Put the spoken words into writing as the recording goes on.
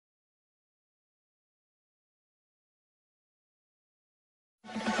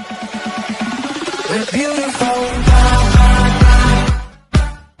We're beautiful.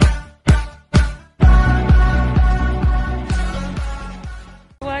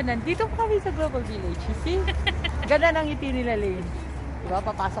 Nandito po kami sa Global Village. You see? Ganda ng ngiti nila, Lane. Diba?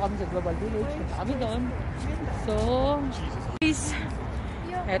 Papasok kami sa Global Village. Punta kami doon. So, please.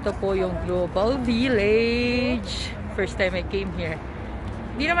 Ito po yung Global Village. First time I came here.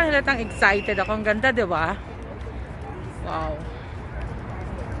 Hindi naman halatang excited ako. Ang ganda, diba? Wow.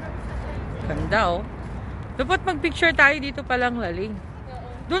 Ganda, oh. Dapat mag-picture tayo dito palang, Laling.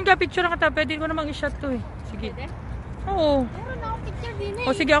 Doon ka, picture na kita. Pwede ko namang i-shot to, eh. Sige. Oo. Meron ako picture din, eh.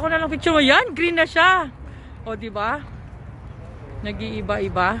 O, sige, ako na lang picture mo. Yan, green na siya. O, diba?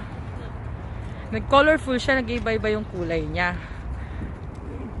 Nag-iiba-iba. Nag-colorful siya. Nag-iiba-iba yung kulay niya.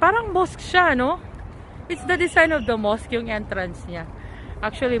 Parang mosque siya, no? It's the design of the mosque, yung entrance niya.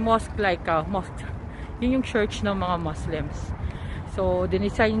 Actually, mosque-like, mosque. Yun yung church ng mga Muslims. So,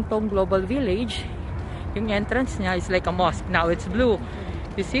 dinisign tong Global Village. Yung entrance niya is like a mosque. Now, it's blue.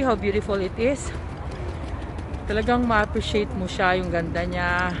 You see how beautiful it is? Talagang ma-appreciate mo siya, yung ganda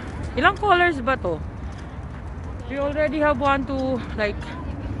niya. Ilang colors ba to? We already have one to, like,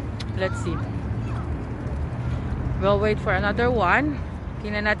 let's see. We'll wait for another one.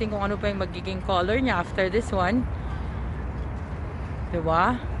 Tingnan natin kung ano pa yung magiging color niya after this one.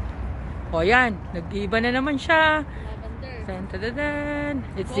 Diba? O yan, nag-iiba na naman siya. Lavender.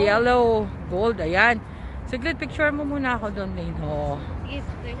 It's yellow, gold, ayan. Saglit, picture mo muna ako doon, Lane. O. Sige,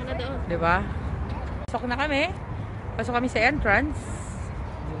 try ko na doon. Diba? Pasok na kami. Pasok kami sa entrance.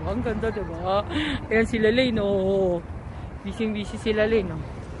 Diba? Ang ganda, diba? Ayan sila Lane, oh. Busy-busy sila Lane, oh.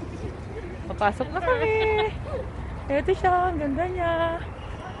 Papasok na kami. Ito siya, ang ganda niya.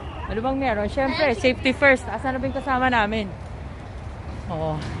 Ano bang meron? Siyempre, safety first. Asan na ba yung kasama namin?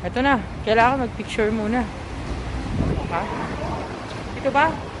 Oh, ito na. Kailangan mag-picture muna. Ha? Ito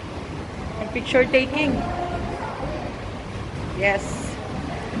ba? Mag-picture taking. Yes.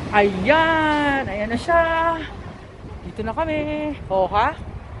 Ayan! Ayan na siya! Dito na kami. Oh, ha?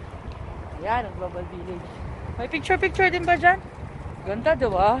 Ayan, ang Global Village. May picture-picture din ba dyan? Ganda,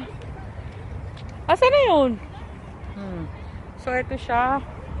 diba? Asa na yun? So, ito siya.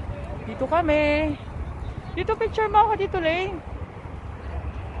 Dito kami. Dito, picture mo ako dito, Lane.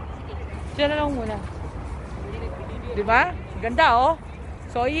 Diyan na lang muna. Diba? Ganda, oh.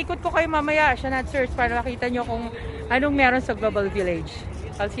 So, iikot ko kayo mamaya. Siya na search para makita nyo kung anong meron sa Global Village.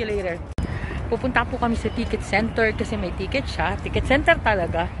 I'll see you later. Pupunta po kami sa ticket center kasi may ticket siya. Ticket center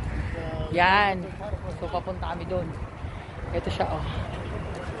talaga. Yan. So, papunta kami doon. Ito siya, oh.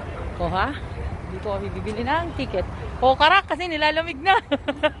 Oh, ha? Dito kami bibili ng ticket. Oh, karak kasi nilalamig na.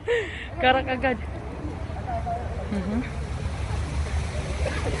 Karak agad.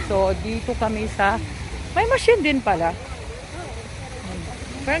 So, dito kami sa... May machine din pala.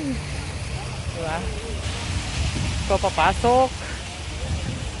 Friend. Diba? So, papasok.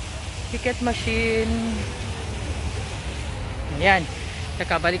 Ticket machine. Ayan.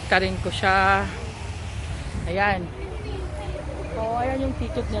 Nakabalik ka rin ko siya. Ayan. So, ayan yung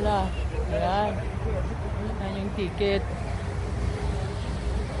ticket nila. Ayan. Ayan yung ticket.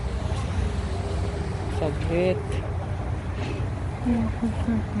 Saglit.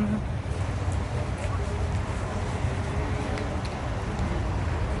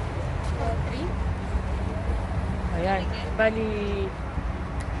 Ayan. Bali,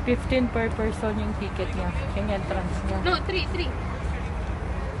 15 per person yung ticket niya. Yung entrance niya. No, 3.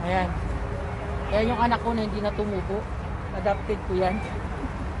 Ayan. Ayan yung anak ko na hindi na tumubo. Adapted ko yan.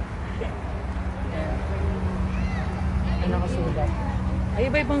 Ayan. Ayan nakasulat. Ay,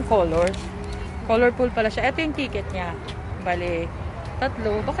 iba-ibang color. Colorful pala siya. Ito yung ticket niya. Bali, 3.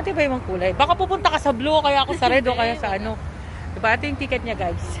 Bakit iba-ibang kulay? Baka pupunta ka sa blue, kaya ako sa red o kaya sa ano. Diba? Ito yung ticket niya,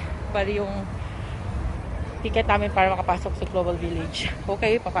 guys. Bali yung ticket namin para makapasok sa Global Village.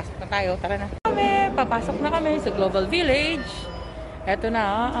 Okay, papasok na tayo. Tara na. Papasok na kami sa Global Village. Ito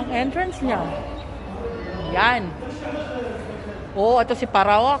na ang entrance niya. Yan. Oh, ito si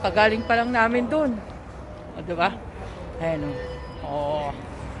Parawa. Kagaling pa lang namin dun. O, diba? Ayan o. Oh.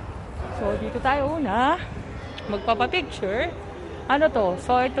 So, dito tayo una. Magpapapicture. Ano to?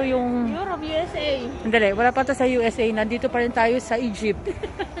 So, ito yung... Europe, USA. Andali, wala pa to sa USA. Nandito pa rin tayo sa Egypt.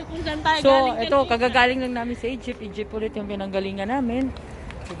 Kung saan tayo So, galing ito, kagagaling lang namin sa Egypt. Egypt ulit yung pinanggalingan namin.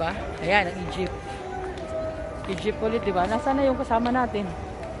 Diba? Ayan, ang Egypt. Egypt ulit, diba? Nasaan na yung kasama natin?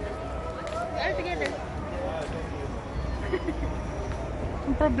 All together.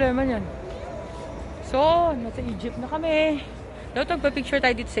 Ang problema niyan. So, nasa Egypt na kami. Daw magpa-picture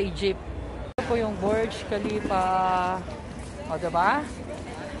tayo dito sa Egypt. Ito po yung Burj Khalifa. O, diba?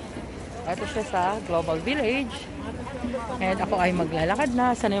 Ito siya sa Global Village. And ako ay maglalakad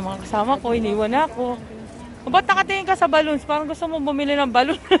na. Sana yung mga kasama ko, iniwan ako. O, ba't nakatingin ka sa balloons? Parang gusto mo bumili ng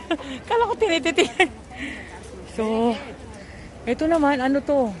balloon. Kala ko tinititingin. So, ito naman, ano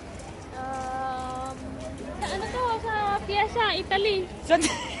to? Ano to? Sa Piazza, Italy.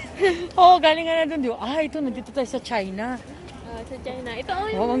 Oo, galing nga na doon. Ito, nandito tayo sa China. Sa China. Ito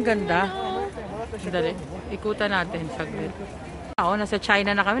Ang ganda. Ano, Dali, ikutan natin saglit. Nasa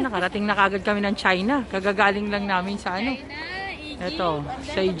China na kami. Nakarating na kagad kami ng China. Kagagaling lang namin sa ano. China, Egypt. Ito,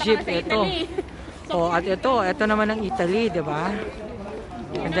 sa Egypt. Ito. At ito naman ang Italy, di ba?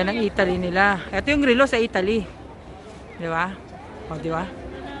 Ganda ng Italy nila. Ito yung relo sa Italy. Di ba? Di ba?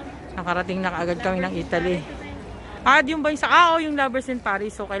 Nakarating na kaagad kami ng Italy. Yung ba yung yung Lovers in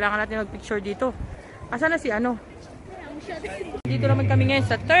Paris. So, kailangan natin mag-picture dito. Asa na si ano? Dito naman kami ngayon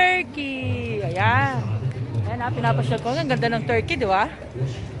sa Turkey. Ayan. Ayan, pinapasyal ko. Ang ganda ng Turkey, di ba?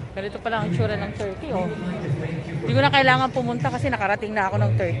 Ganito pala ang tsura ng Turkey, oh. Hindi ko na kailangan pumunta kasi nakarating na ako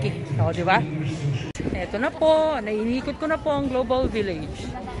ng Turkey. Di ba? Ito na po. Nainikot ko na po ang Global Village.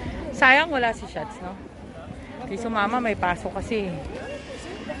 Sayang wala si Shots, no? Kasi sumama, may pasok kasi.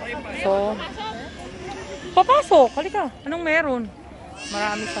 So, papasok. Halika. Anong meron?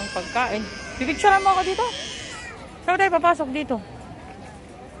 Marami siyang pagkain. Pipicturean mo ako dito? Saan tayo papasok dito?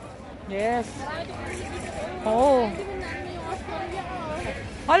 Yes. Oo.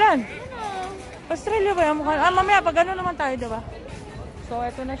 Alan? Australia ba yan? Mamaya, pag ano naman tayo, diba? So,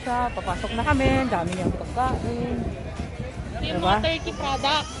 eto na siya. Papasok na kami. Dami niyang pagkain. yung mga Turkey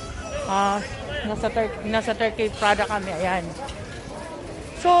product. Nasa Turkey product kami. Ayan.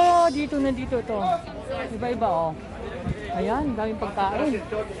 So, dito to. Iba-iba, oh. Ayan, daming pagkain.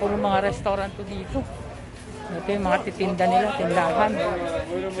 Puro mga restaurant to dito. Ito yung mga titinda nila, tindahan.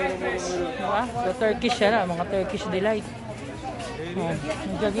 Diba? So, Turkish yan, mga Turkish delight. Oh,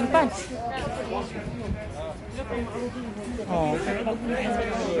 yung jogging pants. Oh.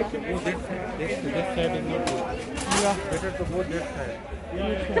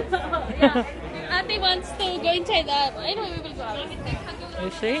 Yeah. Ate wants to go inside that. I know we will go out.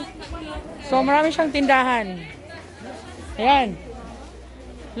 You see? So, marami siyang tindahan. Ayan.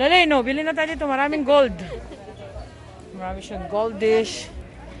 Lalay, no? Bilhin na tayo dito. Maraming gold. Marami siyang gold dish.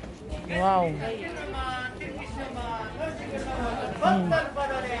 Wow.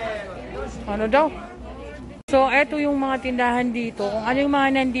 Ano daw? So, eto yung mga tindahan dito. Kung ano yung mga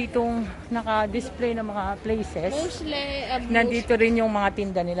nanditong naka-display ng mga places. Mostly, Nandito rin yung mga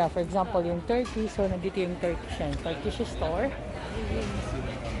tinda nila. For example, yung Turkey. So, nandito yung Turkish store.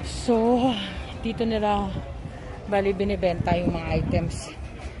 So, dito nila bali binibenta yung mga items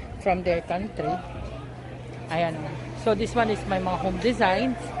from their country. Ayan. So, this one is my mga home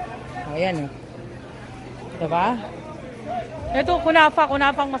designs. Ayan. Diba? Ito,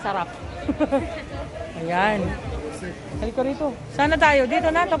 kunapang masarap. Ayan. Halika rito. Sana tayo? Dito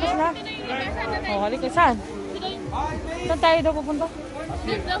na? Tapos na? Halika. Saan? Saan tayo daw pupunta?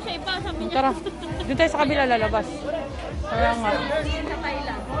 Dito daw siya iba, sabi niya. Tara. Dito tayo sa kabila lalabas. Kaya nga. Sa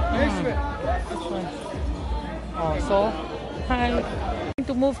Thailand. So,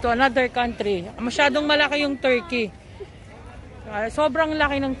 to move to another country. Masyadong malaki yung Turkey. Sobrang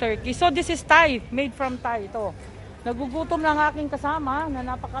laki ng Turkey. So, this is Thai. Made from Thai ito. Nagugutom ng aking kasama na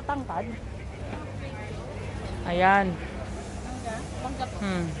napakatangkad. Ayan.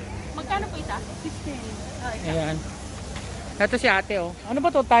 Magkano po isa? 15. Ayan. Ito si ate, oh. Ano ba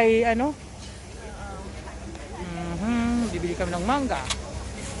to? Thai, ano? Bibili kami ng mangga.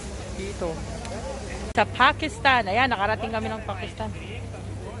 Dito. Sa Pakistan. Ayan, nakarating kami ng Pakistan.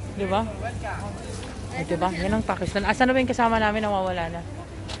 Diba? Diba? Yan ang Pakistan. Asan na ba yung kasama namin? Nawawala na.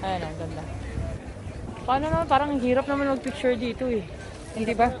 Ayan, ang ganda. Paano naman? Parang hirap naman mag-picture dito eh.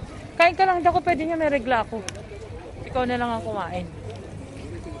 Hindi ba? Kain ka lang. Hindi ako pwede niya. May regla ako. Ikaw na lang ang kumain.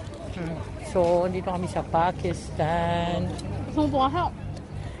 So, dito kami sa Pakistan. Gusto mo po kasi?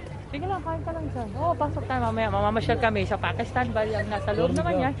 Sige lang, kain ka lang dyan. Oo, pasok tayo mamaya. Mamamasyal kami sa Pakistan. Bali, ang nasa loob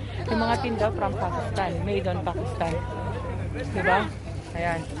naman yan. Yung mga tinda from Pakistan. Made on Pakistan. Diba?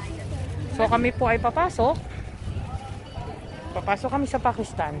 Ayan. So, kami po ay papasok. Papasok kami sa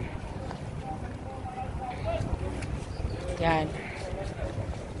Pakistan. Yan.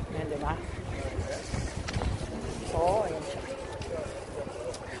 Yan, diba? So, ayan siya.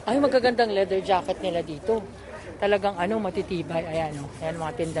 Ay, magagandang leather jacket nila dito. Talagang matitibay. Ayan, ayan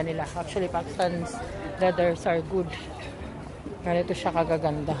mga tinda nila. Actually, Pakistan's leathers are good. Ganito siya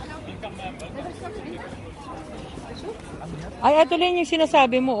kagaganda. Ay, ito lang yung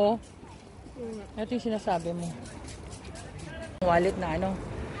sinasabi mo, oh. Ito yung sinasabi mo. Wallet na 10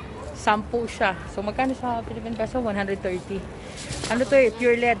 siya. So, magkano sa Philippine peso? 130. Ano to eh?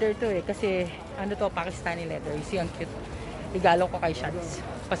 Pure leather to eh. Kasi, ano to, Pakistani leather. You see, ang cute. Regalo ko kay Shads.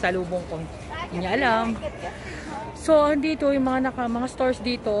 Pasalubong ko. Hindi niya alam. So, andito yung mga stores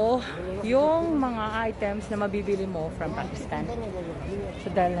dito, yung mga items na mabibili mo from Pakistan. So,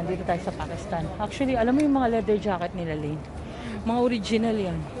 dahil nandito tayo sa Pakistan. Actually, alam mo yung mga leather jacket nila, Lane? Mga original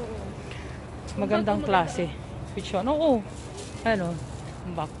yan. Magandang klase. Which one? Oo. Ano?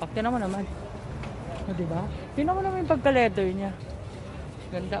 Backpack. Tinan mo naman. O, diba? Tinan mo naman yung pagka-leather niya.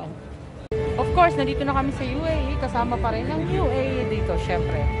 Ganda, oh. Of course, nandito na kami sa UAE. Kasama pa rin ng UAE dito,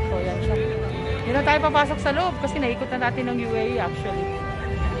 syempre. So, yan siya. Hindi na tayo papasok sa loob kasi naikot na natin ng UAE actually.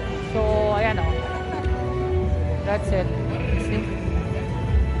 So, ayan, oh. That's it. See?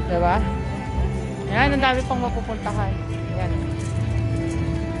 Diba? Ayan, ang dami pang mapupuntahan. Ayan.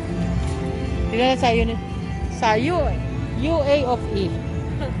 Tignan na sa UA of E.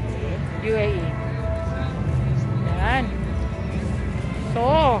 UAE. Ayan.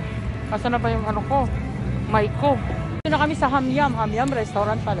 So, asa na pa yung ano ko? Mic ko. Dito na kami sa Hamyam. Hamyam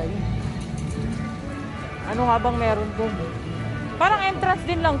restaurant pala yun. Ano nga bang meron dun? Parang entrance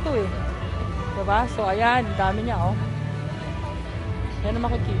din lang to eh. Diba? So, ayan. Dami niya, oh. Yan ang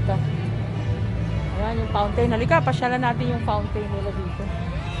makikita. Ayan, yung fountain. Halika, pasyalan natin yung fountain nila dito.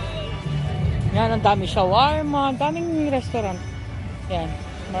 Yan, ang dami shawarma. Ang daming restaurant. Yan.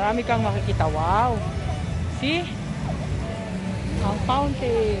 Marami kang makikita. Wow. See? Ang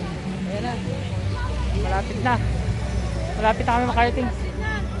fountain. Ayan na. Malapit na. Malapit na kami makarating.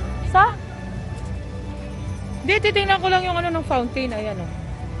 Sa? Hindi, titingnan ko lang yung ano ng fountain. Ayan, oh.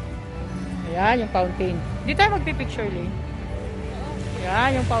 Ayan, yung fountain. Di tayo magpipicture, Lane.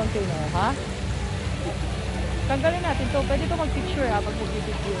 Ayan, yung fountain, oh. Ha? Tanggalin natin to. Pwede to magpicture, ha? Pag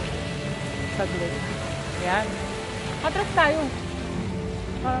magpipicture. Saglit. Ayan. Atras tayo.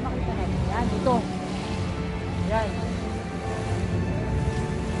 Para makita natin. Ayan, dito. Ayan.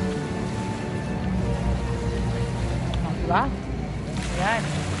 Diba? Ayan.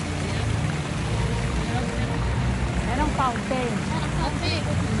 Ayan ang fountain.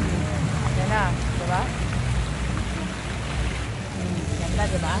 Ayan na. Diba? Ganda,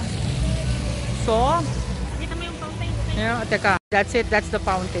 diba? So, Kita mo yung fountain. ayan, teka. That's it. That's the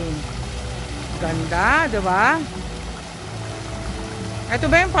fountain. Ganda, diba? Ito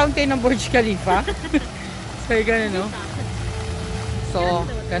ba yung fountain ng Burj Khalifa? So, ganun, no? So,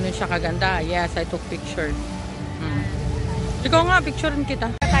 ganun siya kaganda. Yes, I took picture. Ikaw nga, picturein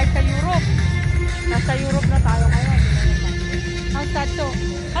kita. Tayo sa Europe. Nasa Europe na tayo ngayon. Ang statue.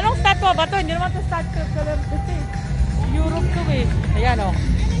 Anong statue ba ito? Hindi naman ito statue. Europe to eh. Ayan o.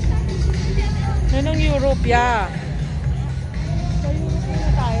 Yan ang Europe, yeah. Sa Europe na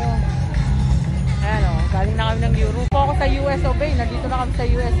tayo. Ayan o. Galing na kami ng Europe. Ako sa US of A. Nandito na kami sa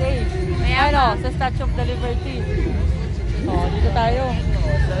USA. Ayan o. Sa Statue of the Liberty. O, dito tayo.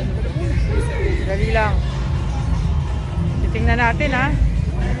 Dali lang. Tingnan natin, ha.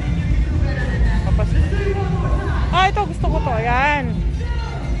 Ito. Gusto ko to. Ayan.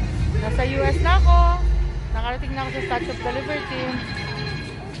 Nasa US na ako. Nakarating na ako sa Statue of the Liberty.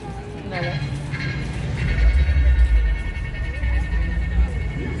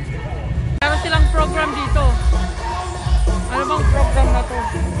 Meron silang program dito. Ano bang program na to?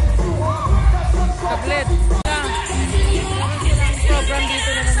 Tablet. Meron silang program dito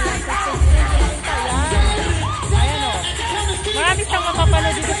na marami siyang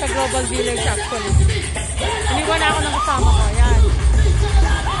mapapanood dito sa Global Village actually. Iniwan na ako ng kasama ko. Ayan.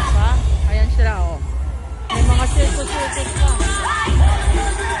 Diba? Ayan sila, oh. May mga circus-circus pa.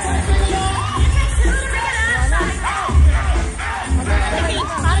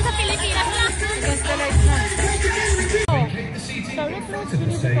 Para sa Pilipinas na. Against the light na. Oh. So, let's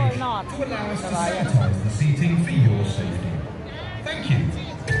believe it or not. Diba? Ayan. Thank you.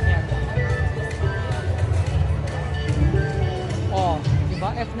 Oh,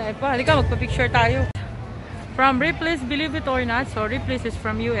 diba? F na F pa. Halika, magpa-picture tayo. From Ripley's, believe it or not. So, Ripley's is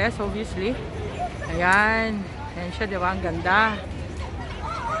from US, obviously. Ayan. Ayan siya, diba? Ang ganda.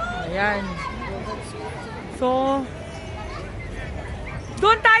 Ayan. So,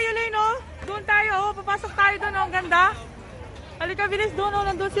 doon tayo, Lane, oh. Doon tayo, oh. Papasok tayo doon, oh. Ang ganda. Halika, bilis doon, oh.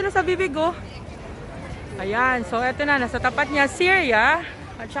 Nandun sila sa bibig, oh. Ayan. So, eto na. Nasa tapat niya, Syria.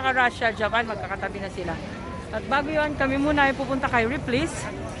 At saka Russia, Japan. Magkakatabi na sila. At bago yun, kami muna ay pupunta kay Ripley's.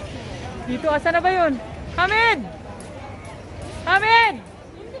 Dito, asa na ba yun? Hamid! Hamid!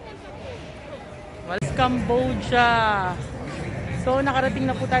 Walas Cambodia. So, nakarating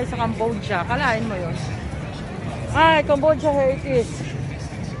na po tayo sa Cambodia. Kalain mo yun. Ay, Cambodia, here it is.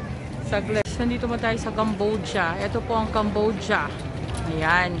 Saglit. Nandito mo tayo sa Cambodia. Ito po ang Cambodia.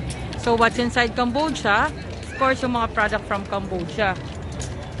 Ayan. So, what's inside Cambodia? Of course, yung mga product from Cambodia.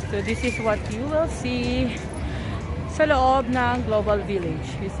 So this is what you will see sa loob ng Global Village.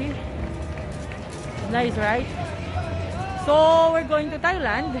 You see? Nice, right? So we're going to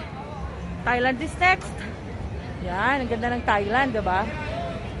Thailand. Thailand is next. Yan, ang ganda ng Thailand, diba?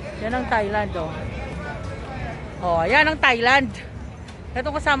 Yan ang Thailand, oh. Oh, yan ang Thailand.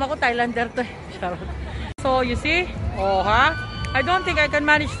 Itong kasama ko, Thailander to. So, you see? Oh, ha? I don't think I can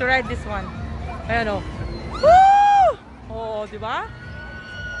manage to ride this one. Ayan, oh. Woo! Oh, diba?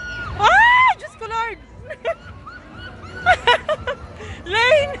 Ah! Diyos ko, Lord!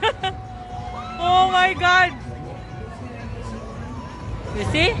 Lane! Oh my God! You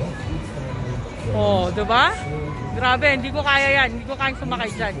see? Oh, diba? Grabe, hindi ko kaya yan. Hindi ko kaya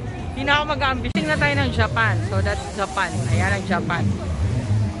sumakay dyan. Hindi na ako mag-ambising na tayo ng Japan. So, that's Japan. Ayan ang Japan.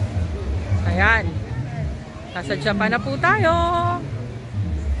 Ayan. Nasa Japan na po tayo.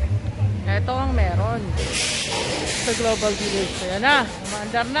 Ito ang meron sa Global Village. Ayan na.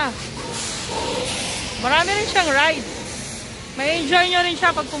 Umaandar na. Marami rin siyang ride. May enjoy nyo rin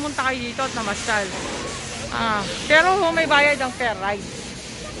siya pag pumunta kayo dito at namasyal. Pero may bayad ang fair ride.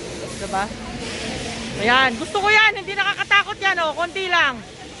 Diba? Ayan. Gusto ko yan. Hindi nakakatakot yan. Oh. Konti lang.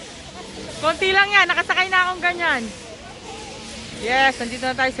 Konti lang yan. Nakasakay na akong ganyan. Yes. Nandito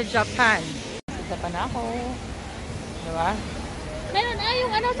na tayo sa Japan. Sa Japan ako. Diba? Meron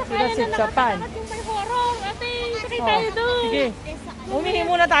yung ano sa kaya na Japan. nakakatakot yung may horror. Ate, sakay tayo doon. Sige. Umihi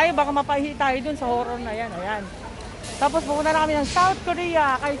muna tayo. Baka mapahihi tayo dun sa horror na yan. Ayan. Tapos pupunta na kami ng South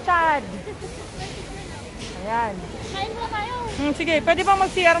Korea. Kay Chad. Ayan. Kain mo tayo. Sige. Pwede bang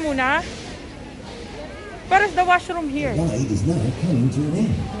mag-CR muna? Where is the washroom here? Ride is now coming to an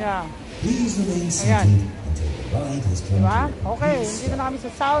end. Yeah. Please remain Ayan. seated until the ride has come Diba? to Okay. Dito na kami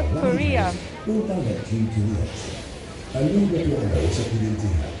sa South Korea. Will direct you to the exit. Alumni ko sa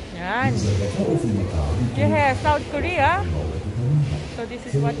Pilipinas. Yan. Sa Pilipinas. Yeah, South Korea. So this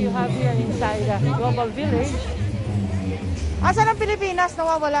is what you have here inside the Global Village. Asan ang Pilipinas?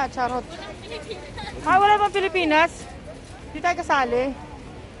 Nawawala, charot. Wala bang Pilipinas? Di tayo kasali.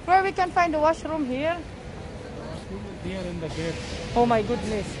 Where we can find the washroom here? Here in the gate. Oh my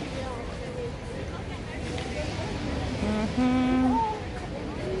goodness.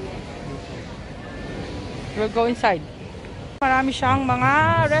 We'll go inside. Marami siyang mga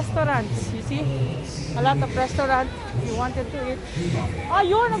restaurants. You see? A lot of restaurants. You wanted to eat.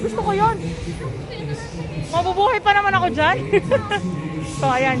 Yun! Ang gusto ko yun! Mabubuhay pa naman ako dyan. So,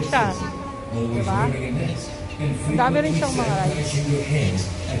 ayan siya. Diba? Ang dami rin siyang mga rides.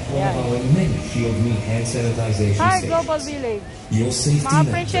 Ayan. Hi, Global Village.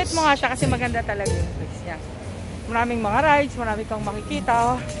 Ma-appreciate mo nga siya kasi maganda talaga yung place niya. Maraming mga rides, marami kang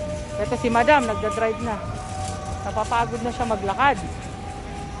makikita. Ito si Madam, nagda-drive na. Napapagod na siya maglakad.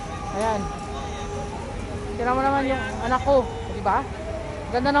 Ayan. Tira mo naman yung anak ko. Diba?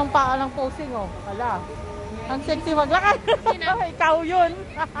 Ganda ng paa ng posing, oh. Hala. Ang sexy maglakad. Ikaw yun.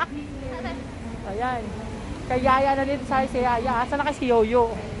 Ayan. Kay Yaya na dito sa si Yaya. Asa na kay si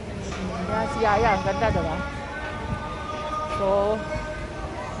Yoyo? Ayan, si Yaya. Ang ganda, diba? So,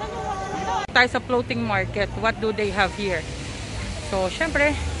 tayo sa floating market. What do they have here? So,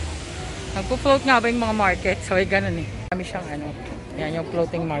 syempre, nagpo-float nga ba yung mga market? So, ay ganun eh. Kami siyang ano. Ayan yung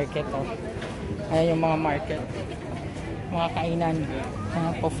floating market, oh. Ayan yung mga market. Mga kainan.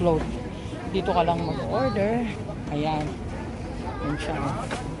 Mga po-float. Dito ka lang mag-order. Ayan. Ayan siya, oh.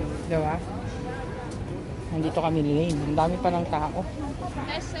 Diba? Nandito kami lane. Ang dami pa ng tao.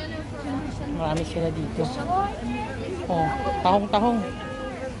 Marami sila dito. Oh, tahong-tahong.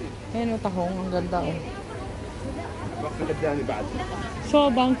 Ayan yung tahong. Ang ganda, oh. So,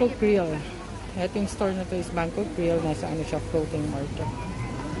 Bangkok Grill. Ito yung store na to is Bangkok Grill. Nasa ano siya, floating market.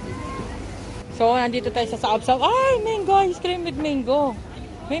 So, nandito tayo sa Saab-Saab. Ay, mango! Ice cream with mango.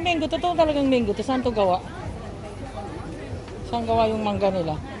 May mango. Totoo talagang mango. To saan to gawa? Saan gawa yung mangga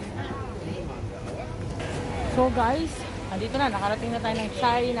nila? So, guys, nandito na. Nakarating na tayo ng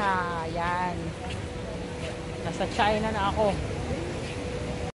China. Ayan. Nasa China na ako.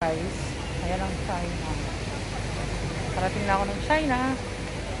 Guys, ayan ang China. Parating na ako ng China.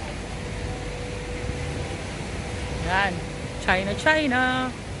 Yan. China, China.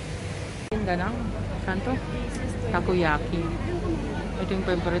 Tinda ng, saan to? Takoyaki. Ito yung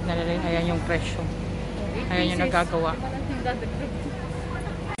favorite na rin. Ayan yung presyo. Ayan yung nagagawa.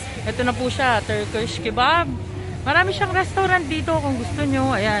 Ito na po siya. Turkish kebab. Marami siyang restaurant dito kung gusto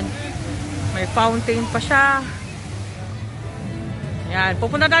nyo. Ayan. May fountain pa siya. Ayan.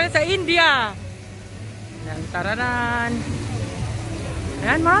 Pupunta tayo sa India. Ayan. Tararan.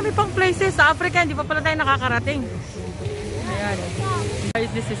 Ayan. Marami pang places sa Africa. Hindi pa pala tayo nakakarating. Ayan.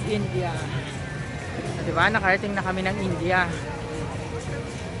 Guys, this is India. Diba? Nakarating na kami ng India.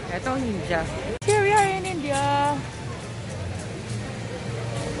 Ito ang India. Here we are in India.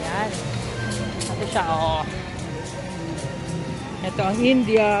 Ayan. Ito siya, oh. Ito ang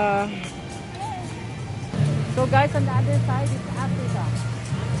India. So guys, on the other side is Africa.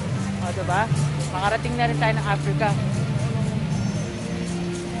 O, diba? Makarating na rin tayo ng Africa.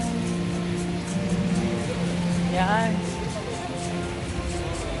 Ayan.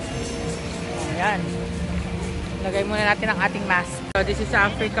 Ayan. Lagay muna natin ang ating mask. So this is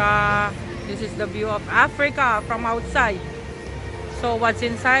Africa. This is the view of Africa from outside. So what's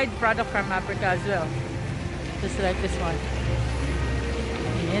inside? Product from Africa as well. Just like this one.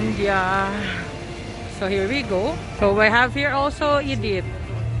 India. So here we go. So we have here also Egypt.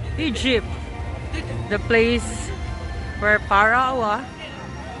 The place where Pharaoh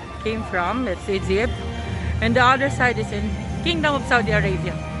came from. It's Egypt. And the other side is in Kingdom of Saudi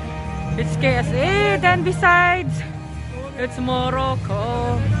Arabia. It's KSA. Then besides, it's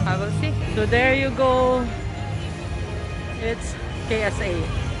Morocco. I will see. So there you go. It's KSA.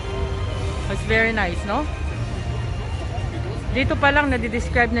 It's very nice, no? Dito pa lang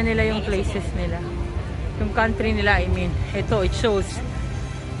nadi-describe na nila yung places nila. Yung country nila, I mean. Ito, it shows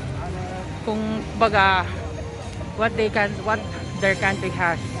kung baga what their country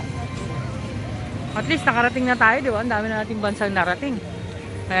has. At least nakarating na tayo, di ba? Ang dami na nating bansang narating.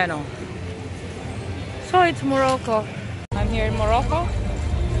 Ayan, o. So, it's Morocco. I'm here in Morocco.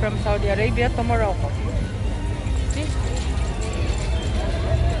 From Saudi Arabia to Morocco. See?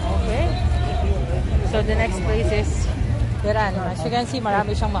 Okay. So, the next place is Iran. As you can see,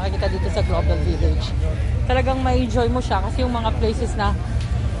 marami siyang makikita dito sa Global Village. Talagang ma-enjoy mo siya kasi yung mga places na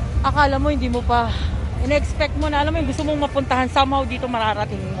akala mo hindi mo pa in-expect mo na, alam mo yung gusto mong mapuntahan, somehow dito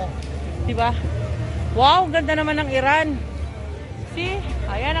mararating mo. Diba? Wow, ganda naman ng Iran. See?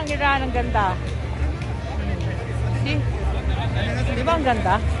 Ayan ang Iran, ang ganda. See? Diba ang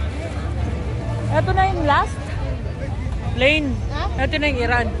ganda? Ito na yung last lane. Ito na yung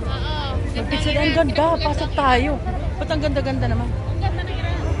Iran. Mag-picture, ang ganda. Pasok tayo. Ba't ang ganda-ganda naman? Ang ganda ng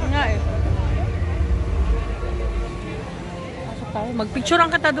Iran. Nga eh. Pasok tayo. Magpicturean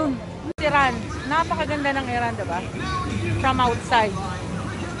kita dun. Iran. Napakaganda ng Iran, diba? From outside.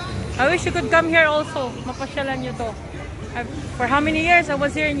 I wish you could come here also. Mapasyalan nyo to. For how many years? I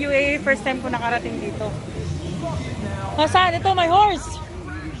was here in UAE. First time ko nakarating dito. O, saan? Ito, my horse.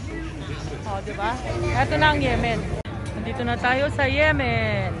 O, diba? Ito na ang Yemen. Nandito na tayo sa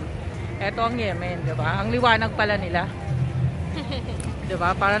Yemen. Ito ang Yemen, diba? Ang liwanag pala nila.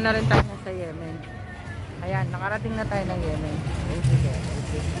 Diba? Para na rin tayo sa Yemen. Ayan, nakarating na tayo ng Yemen.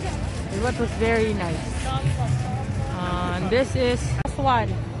 It was very nice. This is last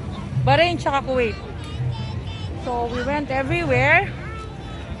one. Bahrain tsaka Kuwait. So, we went everywhere.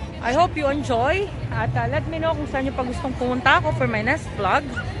 I hope you enjoy. At let me know kung saan nyo pa gustong pumunta ako for my next vlog.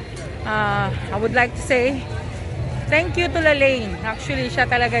 I would like to say thank you to Lalaine. Actually, siya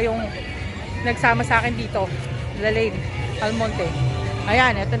talaga yung nagsama sa akin dito. Lalaine Almonte.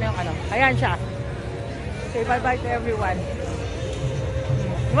 Ayan, ito na yung ano. Ayan siya. Say bye-bye to everyone.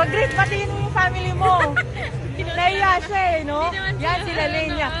 Mag-greet patiin mo yung family mo. Nahiya siya eh, no? Yan si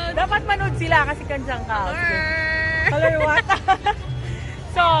Lalaine niya. Dapat manood sila kasi kandyang ka. Color what?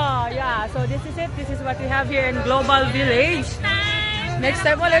 So, yeah. So, this is it. This is what we have here in Global Village. Next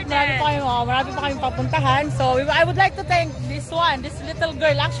time ulit, marami pa kayong papuntahan. So, I would like to thank this little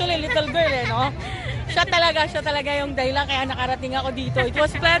girl. Actually, little girl eh, no? Siya talaga yung dahilan kaya nakarating ako dito. It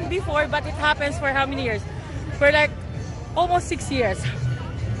was planned before, but it happens for how many years? For like almost 6 years.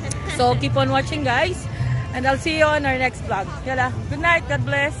 So, keep on watching, guys. And I'll see you on our next vlog. Yala, good night. God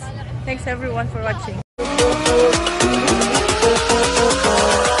bless. Thanks everyone for watching.